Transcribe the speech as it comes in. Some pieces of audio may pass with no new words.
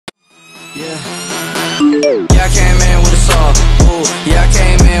Yeah, I came in with a saw. Ooh, yeah, I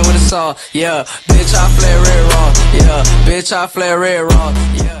came in with a saw. Yeah, bitch, I flare red raw. Yeah, bitch, I flare red raw.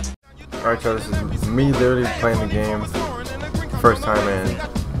 Yeah. Alright, y'all, this is me literally playing the game first time, and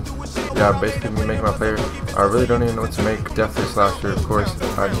yeah, basically me making my player. I really don't even know what to make. Definitely slasher, of course.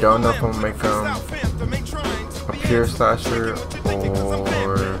 I don't know if I'm gonna make a pure slasher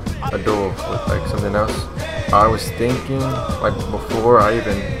or a duel with like something else. I was thinking, like before I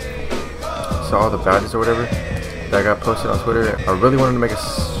even saw the badges or whatever that got posted on Twitter, I really wanted to make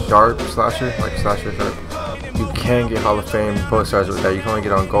a sharp slasher, like slasher sharp. You can get Hall of Fame posters with that. You can only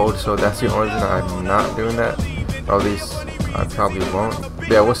get on gold, so that's the only reason I'm not doing that. Or at least I probably won't. But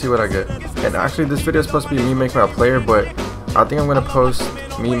yeah, we'll see what I get. And actually, this video is supposed to be me making my player, but I think I'm gonna post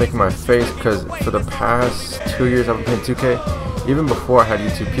me making my face, because for the past 2 years I've been playing 2K. Even before I had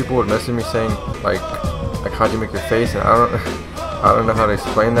YouTube, people would message me saying like how'd you make your face, and I don't know how to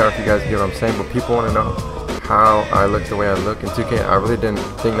explain that, or if you guys get what I'm saying, but people want to know how I look the way I look in 2K. I really didn't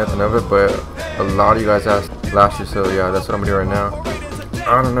think nothing of it, but a lot of you guys asked last year, so yeah, that's what I'm gonna do right now.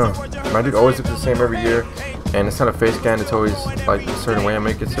 I don't know, my dude always looks the same every year, and it's not a face scan, it's always like a certain way I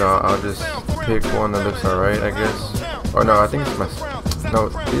make it, so I'll just pick one that looks alright, I guess. Or no, I think it's my, no,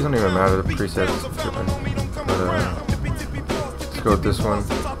 these don't even matter, the presets, but let's go with this one.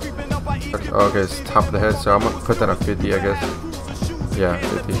 Oh, okay, it's top of the head, so I'm gonna put that on 50, I guess. Yeah,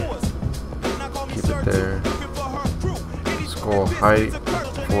 50. Keep it there. Skull height,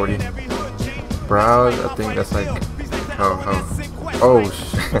 40. Brows, I think that's like how oh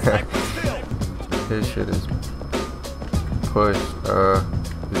shit. His shit is pushed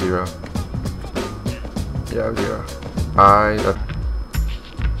 0. Yeah, 0. Eyes, I'm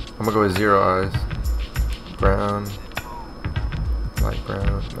gonna go with 0 eyes. Brown, light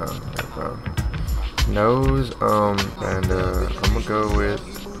brown, no, light brown. Nose, and I'm gonna go with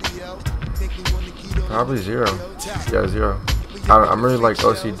probably 0. Yeah, 0. I'm really like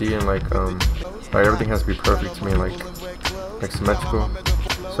OCD, and like everything has to be perfect to me, like symmetrical.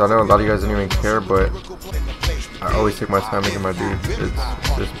 So I know a lot of you guys don't even care, but I always take my time making my dude. It's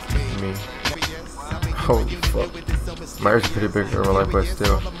just me. Holy fuck. My ears are pretty big in real life, but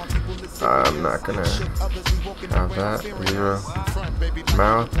still, I'm not gonna have that. 0.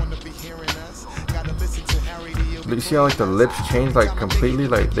 Mouth. You see how like the lips change like completely?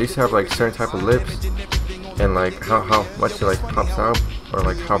 Like they used to have like certain type of lips, and like how much it like pops out, or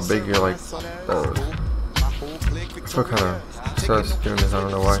like how big you're like. I feel kind of sus doing this. I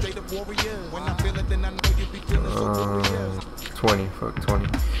don't know why. 20. Fuck 20.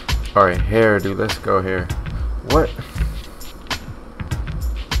 All right, hair, dude. Let's go hair. What?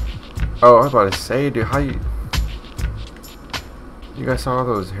 Oh, I was about to say, dude, how you guys saw all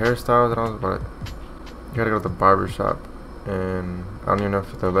those hairstyles, and I was about to, you gotta go to the barber shop, and I don't even know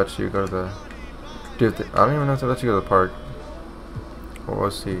if they'll let you go to the, dude, I don't even know if they'll let you go to the park. Well, we'll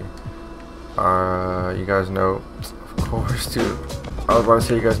see. You guys know, of course, dude. I was about to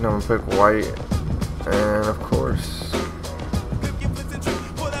say, you guys know I'm gonna pick white, and of course.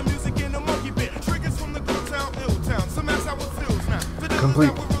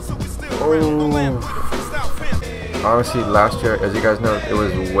 Complete. Oh. Honestly, last year, as you guys know, it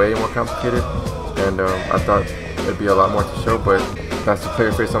was way more complicated, and I thought it'd be a lot more to show, but that's the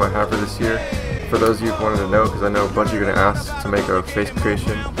player face I'm gonna have for this year. For those of you who wanted to know, because I know a bunch of you are gonna ask to make a face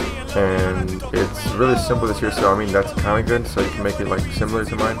creation, and it's really simple this year, so I mean that's kind of good, so you can make it like similar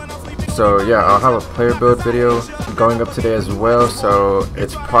to mine. So yeah, I'll have a player build video going up today as well, so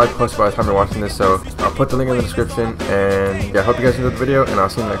it's probably posted by the time you're watching this, so I'll put the link in the description, and yeah, I hope you guys enjoyed the video, and I'll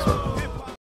see you in the next one.